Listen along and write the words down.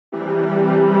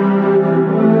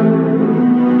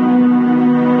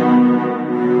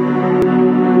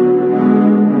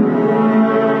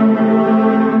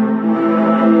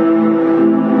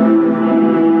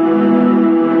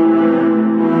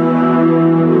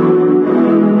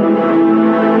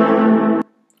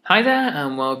Hi there,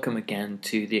 and welcome again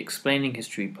to the Explaining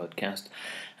History podcast.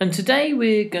 And today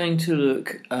we're going to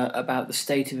look about the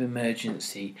state of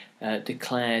emergency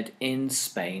declared in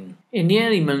Spain in the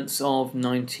early months of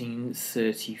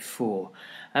 1934.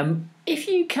 If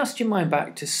you cast your mind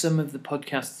back to some of the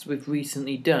podcasts we've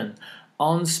recently done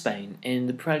on Spain in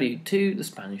the prelude to the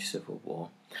Spanish Civil War,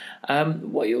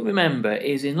 what you'll remember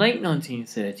is in late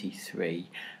 1933,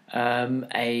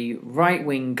 a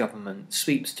right-wing government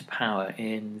sweeps to power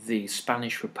in the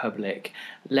Spanish Republic,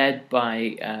 led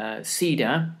by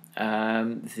CEDA,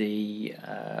 the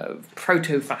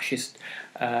proto-fascist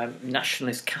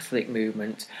nationalist Catholic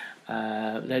movement,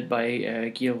 led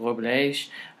by Gil Robles,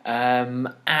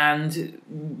 and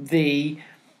the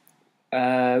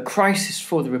crisis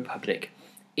for the Republic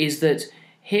is that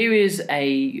here is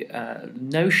a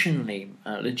notionally,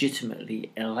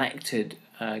 legitimately elected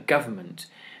government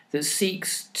that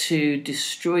seeks to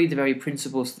destroy the very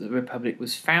principles that the Republic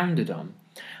was founded on.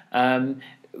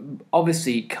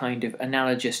 Obviously, kind of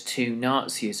analogous to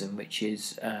Nazism, which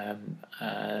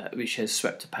has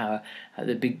swept to power at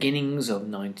the beginnings of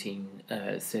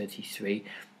 1933,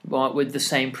 but with the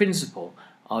same principle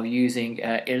of using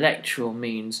electoral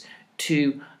means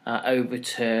to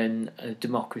overturn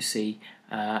democracy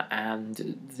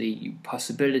and the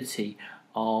possibility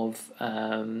of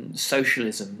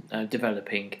socialism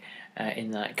developing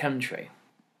in that country.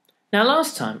 Now,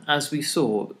 last time, as we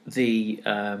saw, the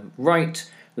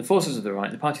forces of the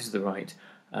right, the parties of the right,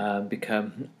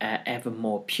 become ever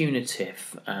more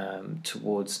punitive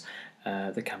towards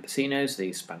the campesinos,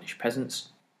 the Spanish peasants,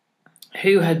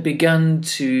 who had begun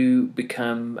to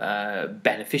become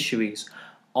beneficiaries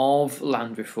of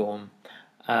land reform,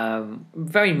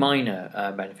 very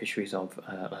minor beneficiaries of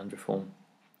land reform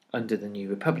under the new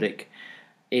republic.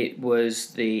 It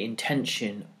was the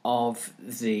intention of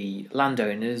the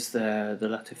landowners, the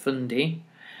latifundi,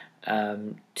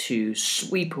 to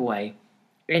sweep away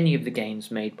any of the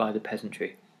gains made by the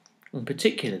peasantry, and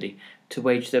particularly to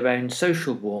wage their own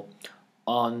social war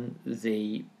on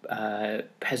the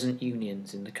peasant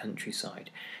unions in the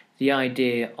countryside. The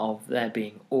idea of there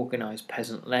being organised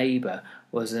peasant labour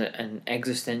was an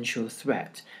existential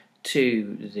threat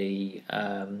to the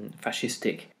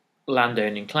fascistic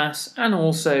landowning class and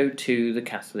also to the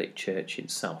Catholic Church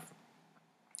itself.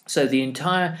 So the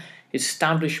entire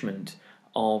establishment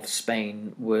of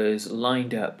Spain was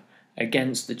lined up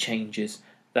against the changes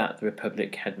that the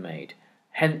Republic had made.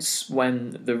 Hence,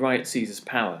 when the right seizes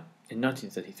power in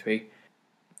 1933,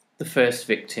 the first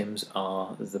victims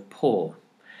are the poor.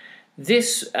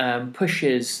 This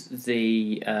pushes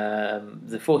the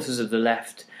forces of the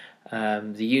left,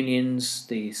 the unions,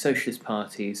 the socialist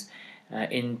parties,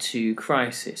 into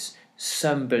crisis.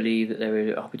 Some believe that there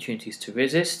are opportunities to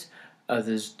resist,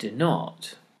 others do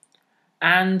not.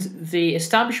 And the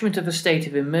establishment of a state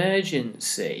of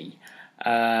emergency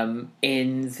in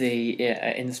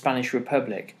the Spanish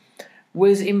Republic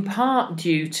was in part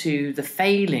due to the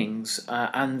failings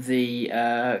and the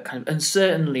kind of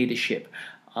uncertain leadership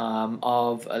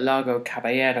of Largo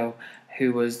Caballero,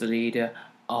 who was the leader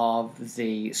of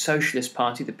the Socialist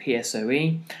Party, the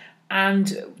PSOE.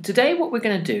 And today what we're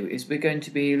going to do is we're going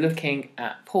to be looking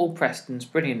at Paul Preston's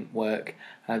brilliant work,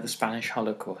 The Spanish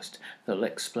Holocaust, that will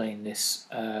explain this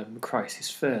crisis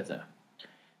further.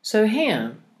 So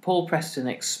here, Paul Preston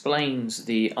explains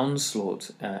the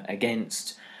onslaught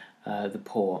against the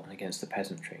poor and against the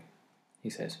peasantry. He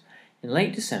says, in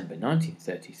late December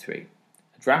 1933,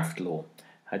 a draft law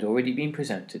had already been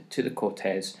presented to the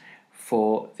Cortes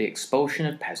for the expulsion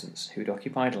of peasants who had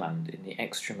occupied land in the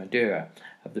Extremadura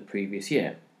of the previous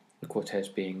year, the Cortes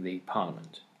being the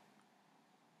parliament.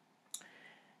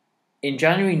 In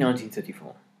January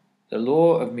 1934, the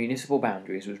law of municipal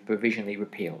boundaries was provisionally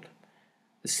repealed.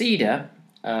 The CEDA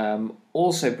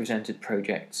also presented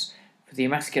projects for the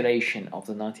emasculation of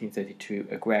the 1932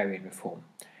 agrarian reform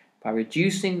by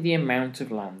reducing the amount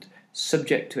of land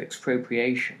subject to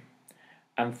expropriation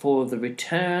and for the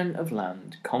return of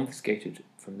land confiscated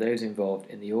from those involved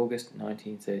in the August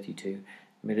 1932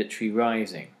 military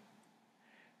rising.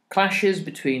 Clashes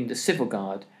between the civil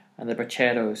guard and the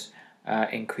braceros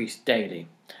increased daily.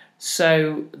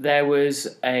 So there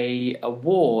was a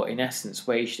war, in essence,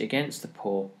 waged against the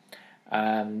poor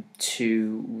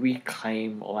to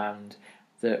reclaim land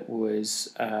that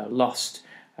was lost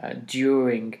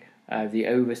during the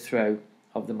overthrow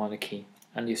of the monarchy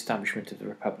and the establishment of the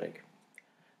Republic.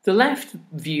 The left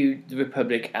viewed the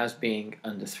Republic as being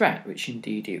under threat, which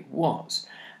indeed it was.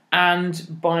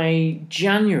 And by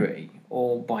January,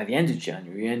 or by the end of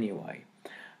January anyway,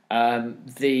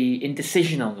 the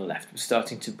indecision on the left was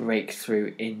starting to break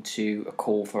through into a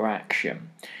call for action.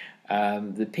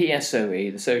 the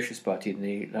PSOE, the Socialist Party, and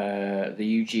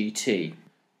the UGT,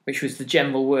 which was the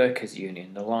General Workers'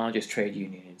 Union, the largest trade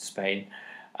union in Spain,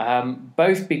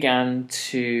 both began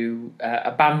to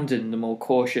abandon the more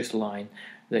cautious line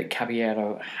that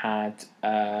Caballero had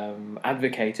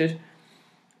advocated.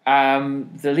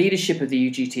 The leadership of the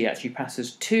UGT actually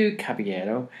passes to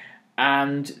Caballero,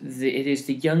 and it is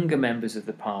the younger members of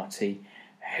the party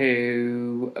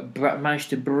who managed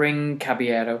to bring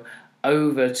Caballero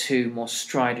over to more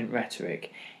strident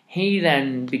rhetoric. He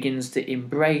then begins to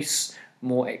embrace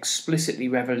more explicitly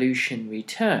revolutionary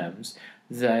terms,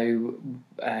 though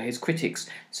his critics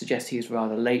suggest he is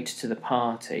rather late to the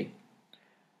party.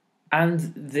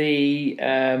 And the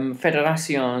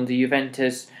Federación de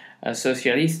Juventudes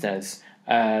Socialistas,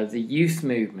 the youth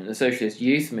movement, the socialist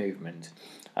youth movement,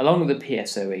 along with the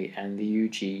PSOE and the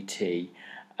UGT,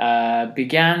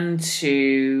 began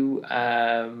to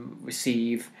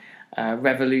receive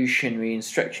revolutionary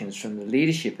instructions from the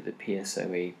leadership of the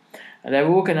PSOE. And their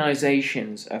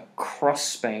organisations across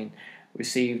Spain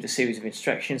received a series of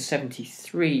instructions,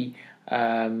 73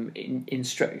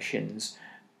 instructions,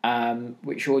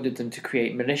 which ordered them to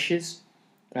create militias,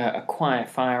 acquire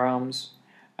firearms,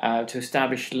 to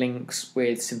establish links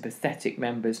with sympathetic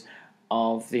members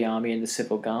of the army and the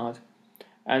civil guard,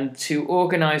 and to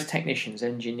organise technicians,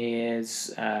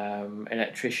 engineers,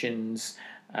 electricians,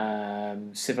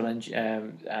 civil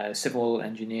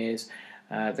engineers,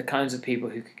 the kinds of people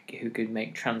who could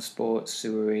make transport,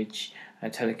 sewerage,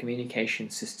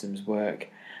 telecommunication systems work,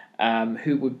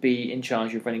 who would be in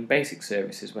charge of running basic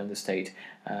services when the state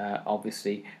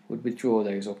obviously would withdraw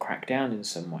those or crack down in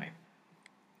some way.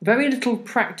 Very little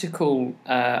practical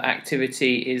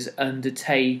activity is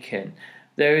undertaken.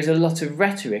 There is a lot of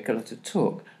rhetoric, a lot of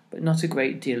talk, but not a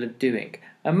great deal of doing.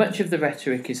 And much of the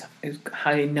rhetoric is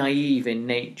highly naive in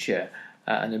nature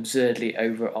and absurdly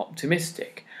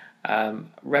over-optimistic.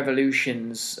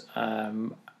 Revolutions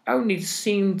only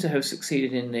seem to have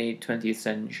succeeded in the 20th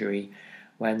century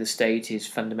when the state is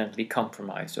fundamentally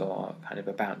compromised or kind of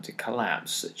about to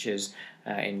collapse, such as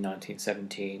in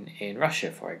 1917 in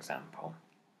Russia, for example.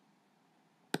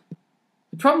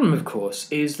 The problem, of course,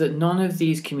 is that none of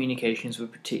these communications were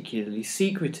particularly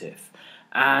secretive,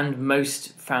 and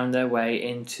most found their way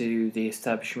into the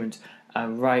establishment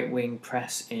right-wing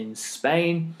press in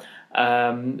Spain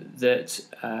that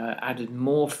added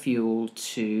more fuel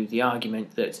to the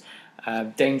argument that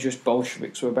dangerous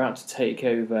Bolsheviks were about to take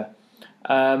over.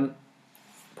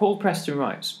 Paul Preston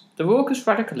writes, "The raucous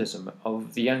radicalism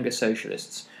of the younger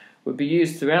socialists would be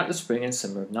used throughout the spring and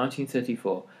summer of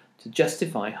 1934 to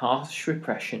justify harsh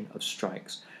repression of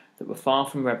strikes that were far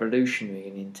from revolutionary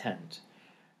in intent.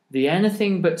 The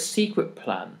anything but secret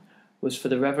plan was for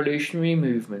the revolutionary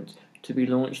movement to be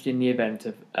launched in the event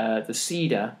of the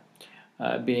CEDA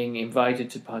being invited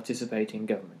to participate in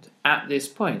government." At this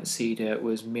point, CEDA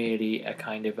was merely a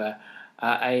kind of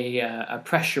a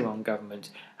pressure on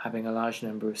government, having a large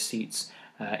number of seats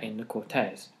in the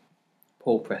Cortes.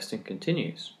 Paul Preston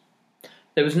continues,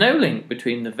 "There was no link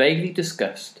between the vaguely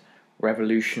discussed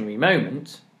revolutionary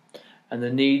moment and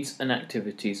the needs and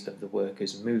activities of the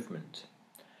workers' movement.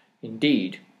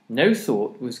 Indeed, no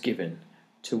thought was given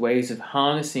to ways of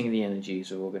harnessing the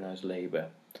energies of organised labour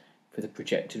for the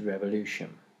projected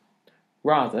revolution.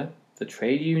 Rather, the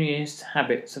trade unionist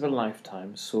habits of a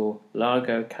lifetime saw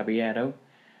Largo Caballero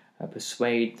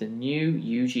persuade the new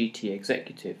UGT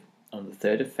executive on the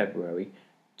 3rd of February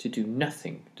to do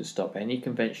nothing to stop any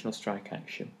conventional strike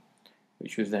action,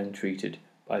 which was then treated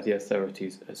by the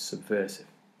authorities as subversive."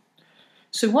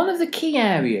 So one of the key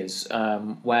areas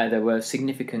where there were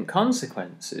significant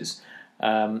consequences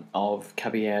of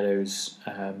Caballero's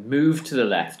move to the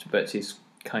left, but his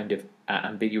kind of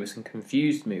ambiguous and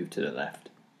confused move to the left,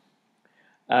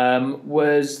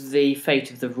 was the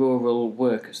fate of the rural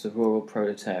workers, the rural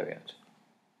proletariat.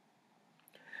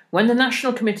 When the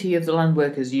National Committee of the Land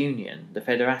Workers' Union, the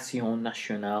Federación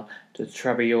Nacional de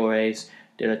Trabajadores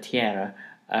de la Tierra,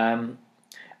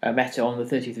 met on the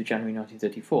 30th of January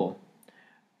 1934,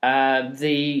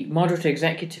 the Moderate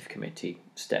Executive Committee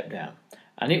stepped down,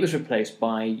 and it was replaced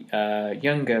by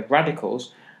younger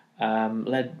radicals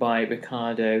led by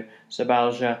Ricardo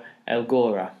Salazar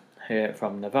Alonzo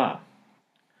from Navarre.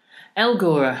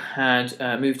 Alonzo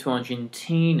had moved to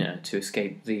Argentina to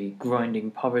escape the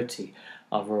grinding poverty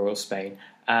of rural Spain,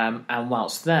 and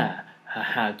whilst there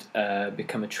had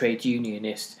become a trade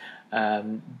unionist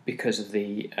because of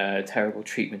the terrible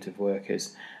treatment of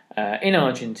workers in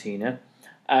Argentina,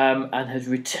 and had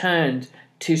returned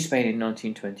to Spain in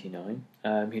 1929.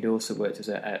 He'd also worked as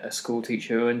a school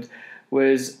teacher and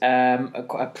was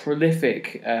a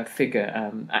prolific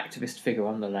activist figure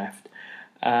on the left,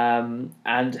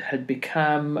 and had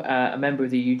become a member of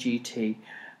the UGT.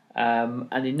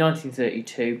 And in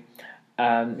 1932,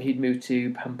 he'd moved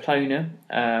to Pamplona,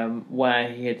 where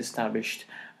he had established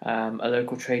a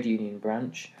local trade union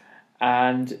branch,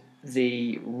 and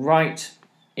the right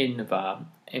in Navarre,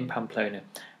 in Pamplona,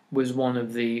 was one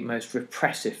of the most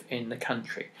repressive in the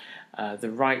country.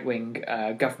 The right-wing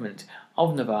government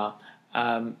of Navarre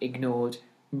ignored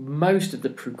most of the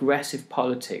progressive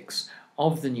politics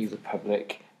of the new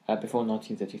republic before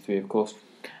 1933, of course,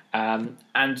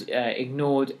 and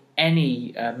ignored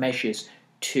any measures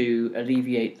to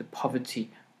alleviate the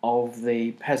poverty of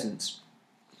the peasants.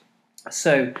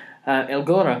 So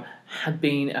Elgora had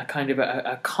been a kind of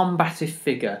a combative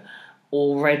figure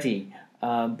already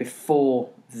before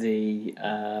the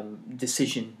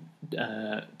decision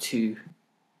to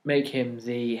make him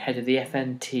the head of the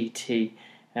FNTT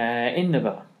in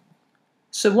Navarre.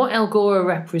 So what Elgora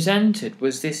represented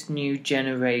was this new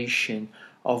generation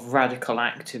of radical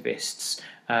activists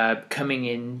coming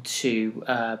into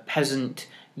peasant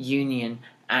union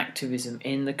activism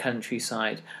in the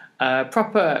countryside,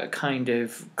 proper kind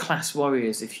of class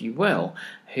warriors, if you will,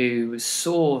 who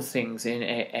saw things in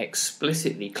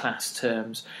explicitly class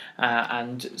terms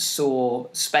and saw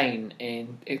Spain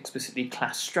in explicitly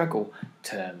class struggle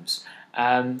terms.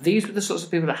 These were the sorts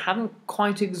of people that hadn't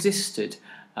quite existed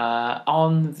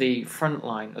on the front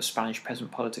line of Spanish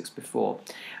peasant politics before.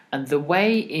 And the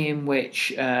way in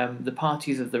which the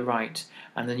parties of the right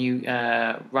and the new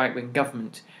right-wing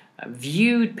government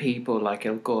viewed people like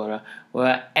Elgora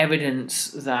were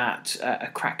evidence that a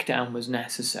crackdown was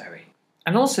necessary.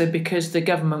 And also because the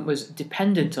government was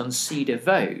dependent on CEDA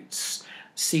votes.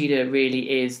 CEDA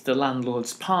really is the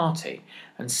landlord's party,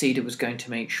 and CEDA was going to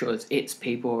make sure that its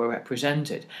people were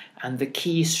represented. And the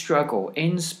key struggle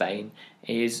in Spain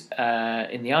is,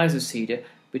 in the eyes of CEDA,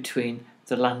 between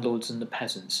the landlords and the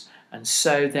peasants. And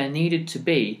so there needed to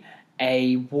be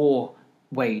a war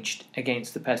waged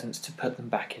against the peasants to put them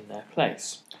back in their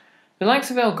place. The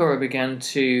likes of Elgora began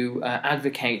to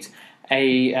advocate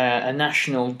a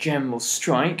national general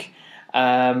strike.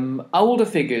 Older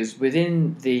figures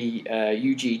within the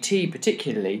UGT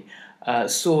particularly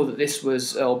saw that this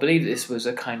was, or believed that this was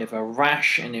a kind of a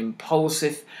rash and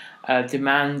impulsive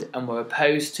demand and were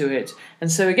opposed to it.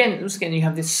 And so once again you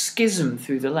have this schism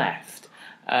through the left.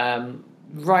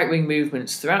 Right-wing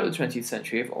movements throughout the 20th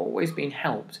century have always been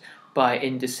helped by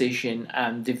indecision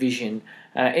and division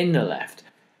in the left.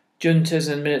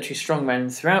 Juntas and military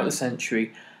strongmen throughout the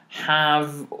century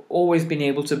have always been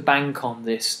able to bank on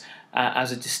this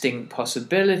as a distinct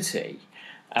possibility.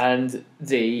 And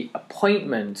the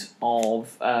appointment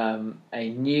of a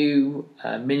new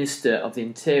Minister of the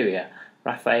Interior,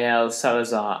 Rafael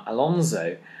Salazar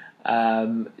Alonzo,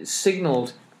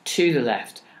 signalled to the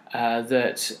left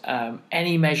that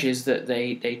any measures that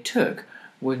they took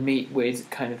would meet with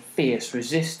kind of fierce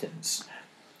resistance.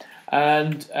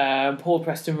 And Paul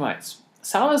Preston writes,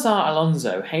 Salazar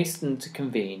Alonzo hastened to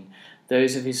convene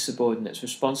those of his subordinates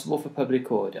responsible for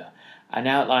public order and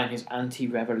outline his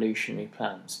anti-revolutionary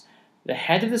plans. The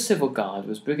head of the civil guard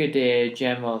was Brigadier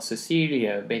General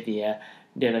Cecilio Bedia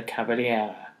de la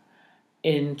Cavaliera.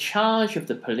 In charge of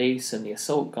the police and the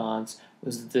assault guards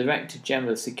was the Director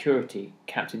General of Security,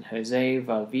 Captain José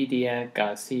Valvidia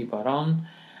García Barón,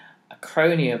 a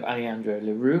crony of Alejandro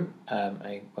Lerroux,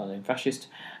 a well-known fascist,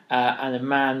 and a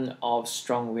man of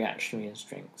strong reactionary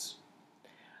instincts.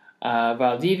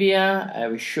 Valdivia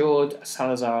assured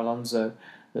Salazar Alonzo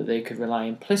that they could rely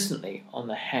implicitly on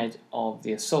the head of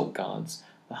the assault guards,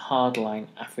 the hardline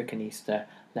Africanista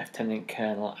Lieutenant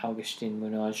Colonel Agustin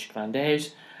Munoz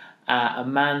Grandes, a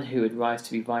man who would rise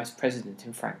to be vice president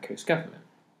in Franco's government.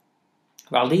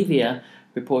 Valdivia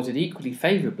reported equally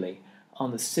favourably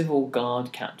on the civil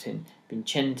guard captain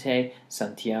Vicente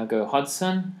Santiago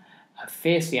Hodson, a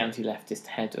fiercely anti-leftist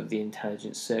head of the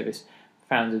intelligence service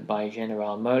founded by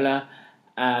General Mola,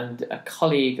 and a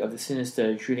colleague of the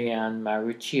sinister Julian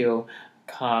Mauricio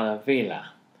Caravilla.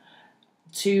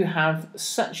 To have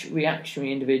such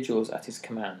reactionary individuals at his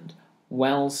command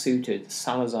well suited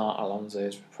Salazar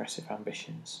Alonso's repressive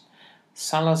ambitions.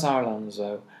 Salazar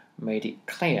Alonso made it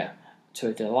clear to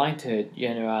a delighted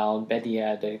General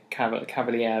Bedia de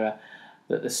Cavaliera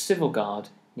that the civil guard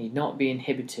need not be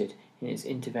inhibited in its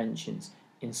interventions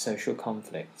in social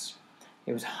conflicts.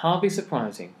 It was hardly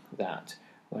surprising that,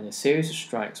 when a series of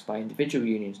strikes by individual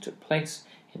unions took place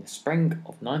in the spring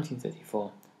of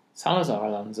 1934, Salazar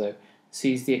Alonso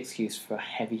seized the excuse for a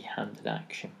heavy-handed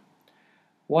action.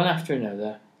 One after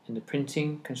another, in the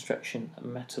printing, construction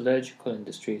and metallurgical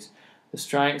industries, The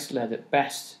strikes led at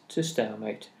best to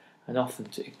stalemate and often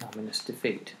to ignominious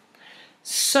defeat.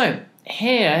 So,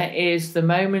 here is the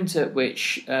moment at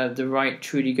which the right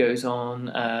truly goes on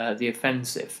the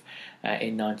offensive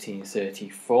in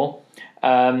 1934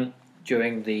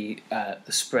 during the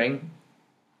spring.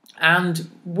 And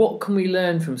what can we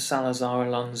learn from Salazar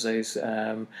Alonzo's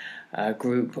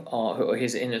group or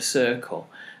his inner circle?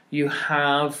 You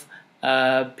have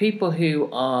people who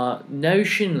are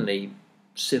notionally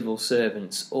civil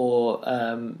servants or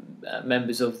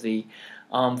members of the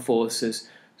armed forces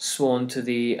sworn to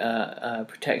the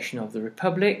protection of the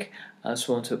Republic,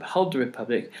 sworn to uphold the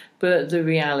Republic, but the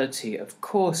reality, of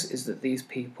course, is that these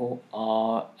people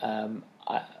are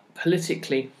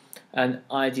politically and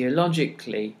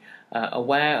ideologically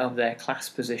aware of their class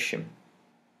position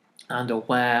and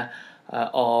aware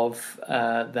of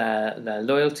their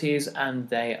loyalties, and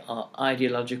they are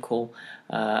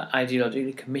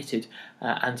ideologically committed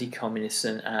anti-communists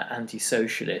and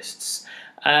anti-socialists.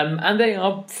 And they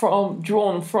are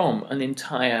drawn from an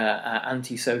entire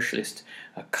anti-socialist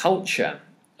culture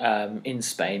in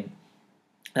Spain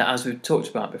that, as we've talked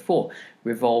about before,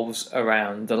 revolves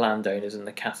around the landowners and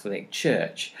the Catholic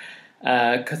Church.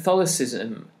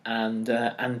 Catholicism and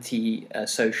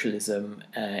anti-socialism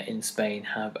in Spain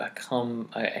have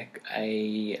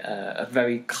a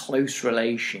very close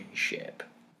relationship.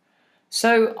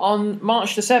 So on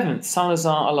March the 7th,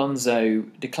 Salazar Alonzo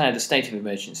declared a state of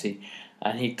emergency,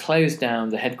 and he closed down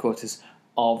the headquarters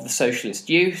of the Socialist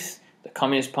Youth, the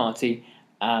Communist Party,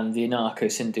 and the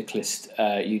anarcho-syndicalist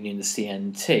union, the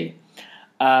CNT.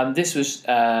 This was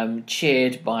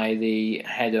cheered by the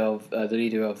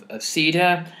leader of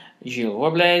CEDA, Gil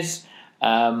Robles,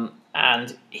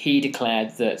 and he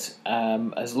declared that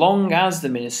as long as the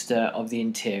Minister of the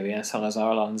Interior,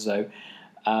 Salazar Alonzo,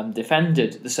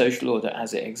 defended the social order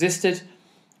as it existed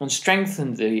and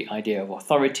strengthened the idea of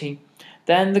authority,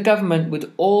 then the government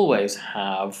would always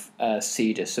have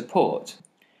CEDA support.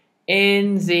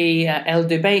 In the El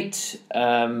Debate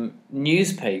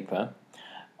newspaper,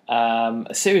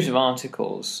 a series of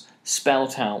articles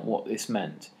spelt out what this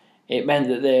meant. It meant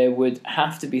that there would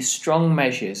have to be strong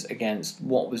measures against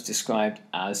what was described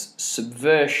as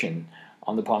subversion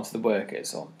on the part of the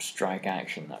workers, or strike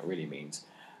action, that really means.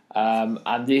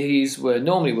 And these were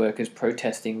normally workers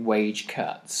protesting wage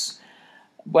cuts.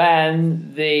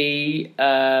 When the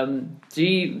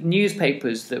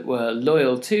newspapers that were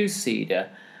loyal to CEDA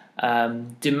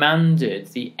demanded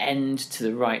the end to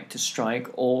the right to strike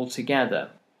altogether,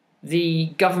 the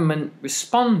government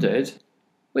responded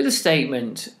with a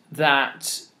statement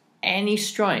that any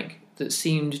strike that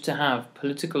seemed to have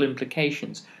political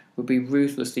implications would be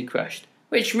ruthlessly crushed,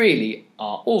 which really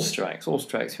are all strikes. All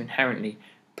strikes are inherently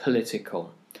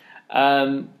political.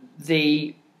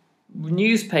 The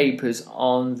newspapers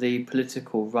on the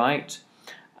political right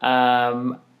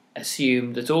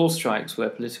assumed that all strikes were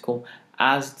political,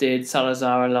 as did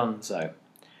Salazar Alonzo.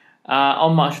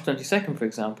 On March 22nd, for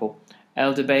example,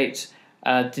 El Debate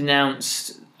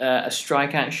denounced a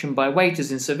strike action by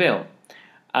waiters in Seville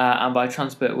and by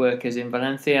transport workers in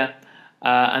Valencia,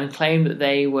 and claimed that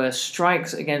they were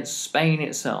strikes against Spain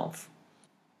itself.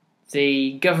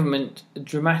 The government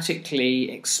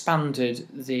dramatically expanded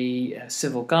the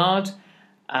civil guard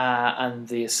and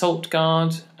the assault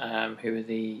guard, who were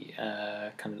the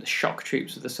kind of the shock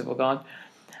troops of the civil guard,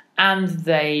 and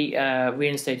they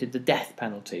reinstated the death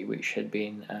penalty, which had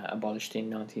been abolished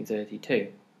in 1932.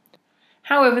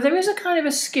 However, there is a kind of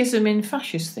a schism in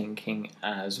fascist thinking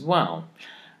as well.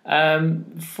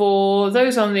 For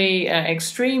those on the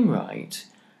extreme right,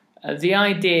 the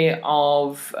idea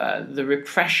of the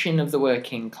repression of the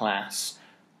working class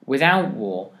without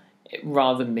war, it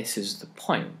rather misses the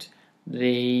point.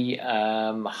 The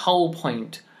whole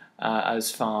point,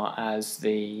 as far as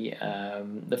the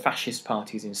fascist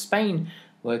parties in Spain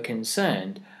were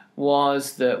concerned,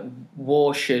 was that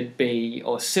war should be,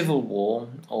 or civil war,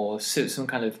 or some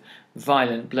kind of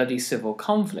violent, bloody civil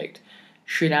conflict,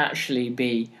 should actually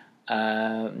be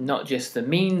not just the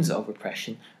means of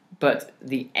repression, but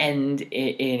the end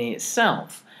in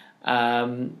itself.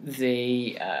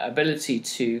 The ability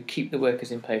to keep the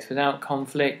workers in place without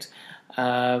conflict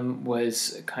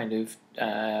was kind of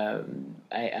a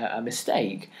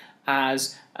mistake,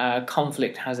 as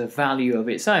conflict has a value of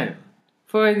its own.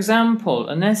 For example,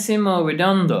 Onésimo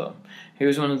Redondo, who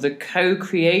was one of the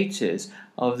co-creators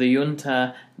of the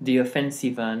Junta de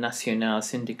Ofensiva Nacional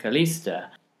Sindicalista,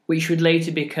 which would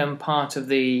later become part of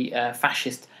the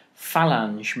fascist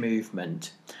Falange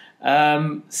movement,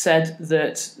 said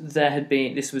that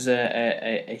this was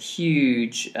a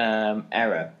huge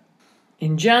error.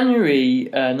 In January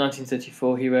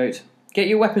 1934, he wrote, Get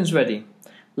your weapons ready.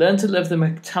 Learn to love the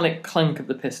metallic clunk of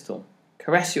the pistol.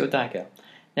 Caress your dagger.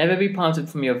 Never be parted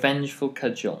from your vengeful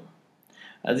cudgel.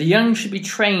 The young should be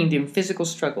trained in physical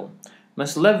struggle,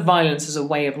 must love violence as a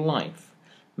way of life,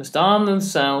 must arm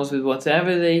themselves with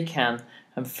whatever they can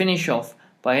and finish off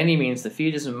by any means the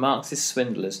feuders and Marxist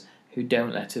swindlers who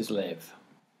don't let us live.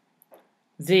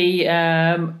 The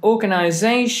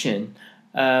organisation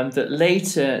that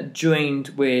later joined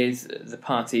with the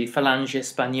party, Falange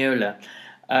Española,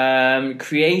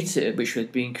 which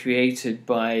had been created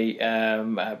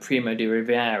by Primo de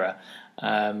Rivera,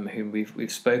 whom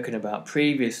we've spoken about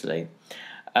previously.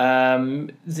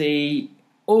 The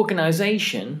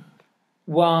organisation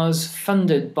was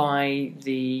funded by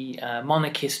the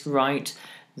monarchist right,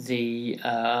 the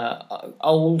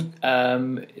old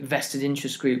vested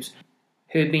interest groups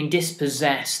who had been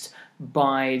dispossessed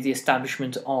by the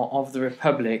establishment of the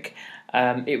Republic.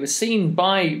 It was seen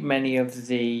by many of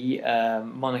the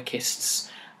monarchists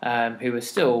who were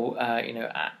still,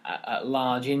 at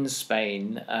large in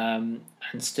Spain and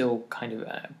still kind of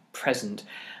present,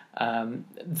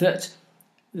 that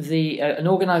an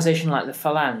organisation like the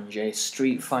Falange, a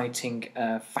street-fighting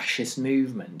fascist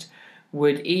movement,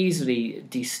 would easily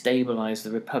destabilise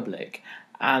the Republic,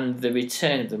 and the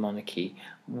return of the monarchy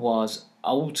was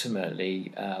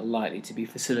ultimately likely to be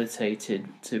facilitated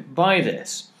by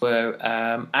this. Were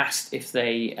asked if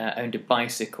they owned a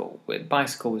bicycle.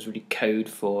 Bicycle was really code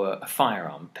for a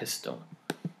firearm, pistol.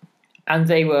 And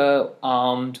they were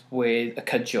armed with a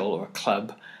cudgel or a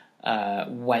club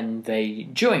when they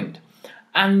joined.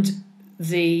 And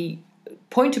the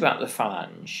point about the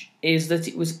Falange is that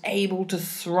it was able to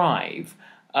thrive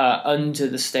under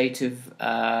the state of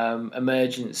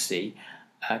emergency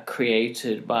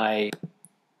created by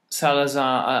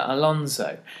Salazar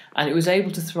Alonzo, and it was able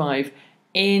to thrive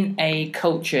in a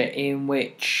culture in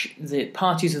which the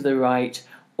parties of the right,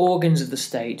 organs of the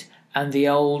state, and the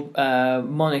old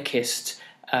monarchist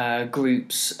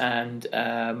groups and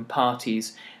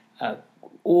parties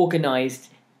organised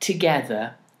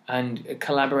together and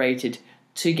collaborated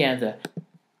together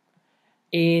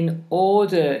in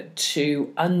order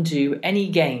to undo any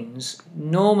gains,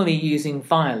 normally using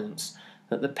violence,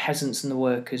 that the peasants and the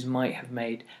workers might have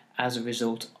made as a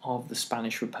result of the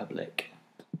Spanish Republic.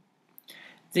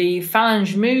 The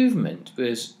Falange movement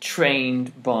was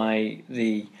trained by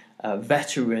the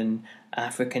veteran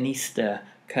Africanista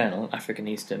colonel,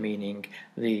 Africanista meaning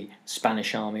the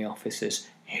Spanish army officers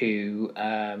who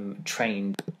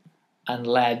trained and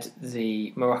led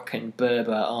the Moroccan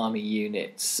Berber army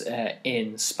units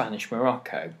in Spanish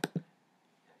Morocco.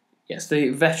 Yes, the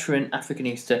veteran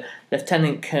Africanista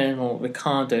Lieutenant Colonel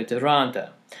Ricardo de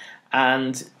Rada,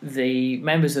 and the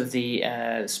members of the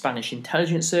Spanish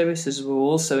intelligence services were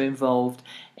also involved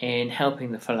in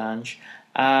helping the Falange,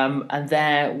 and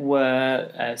there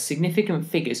were significant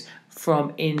figures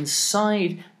from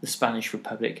inside the Spanish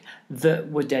Republic that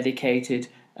were dedicated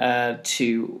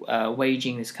to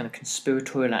waging this kind of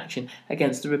conspiratorial action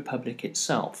against the Republic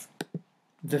itself.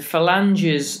 The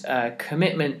Falange's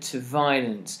commitment to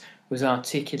violence was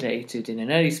articulated in an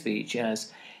early speech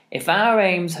as, "If our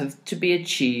aims have to be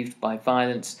achieved by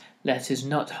violence, let us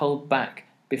not hold back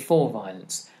before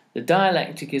violence. The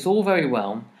dialectic is all very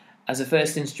well as a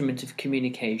first instrument of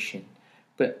communication,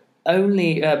 but the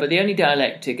only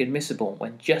dialectic admissible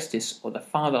when justice or the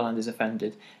fatherland is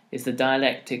offended is the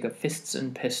dialectic of fists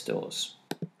and pistols."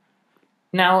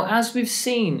 Now, as we've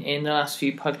seen in the last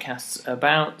few podcasts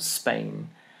about Spain,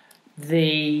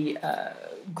 the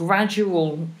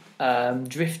gradual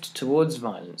drift towards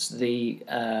violence, the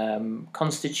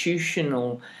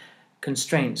constitutional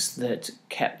constraints that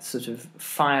kept sort of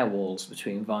firewalls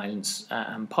between violence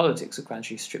and politics are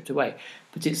gradually stripped away.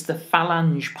 But it's the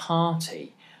Falange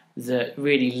Party that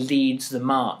really leads the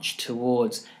march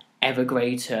towards ever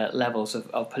greater levels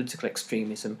of political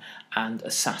extremism and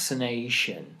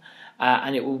assassination.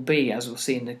 And it will be, as we'll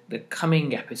see in the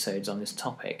coming episodes on this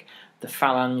topic, the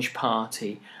Falange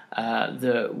Party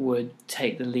that would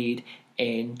take the lead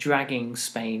in dragging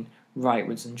Spain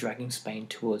rightwards and dragging Spain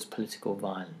towards political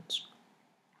violence.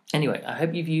 Anyway, I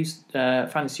hope you've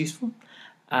found this useful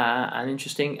and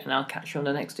interesting, and I'll catch you on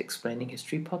the next Explaining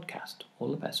History podcast. All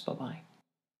the best. Bye-bye.